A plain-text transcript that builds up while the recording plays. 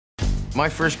My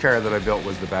first car that I built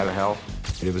was the bat of hell.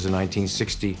 It was a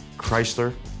 1960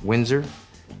 Chrysler Windsor.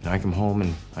 And I come home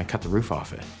and I cut the roof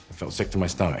off it. I felt sick to my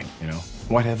stomach, you know?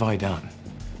 What have I done?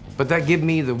 But that gave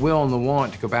me the will and the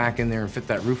want to go back in there and fit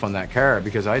that roof on that car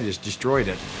because I just destroyed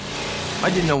it. I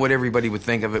didn't know what everybody would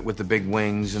think of it with the big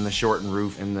wings and the shortened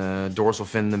roof and the dorsal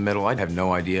fin in the middle. I'd have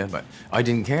no idea, but I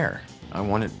didn't care. I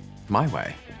wanted my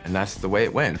way, and that's the way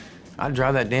it went. I'd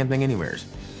drive that damn thing anywheres.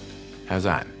 How's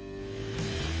that?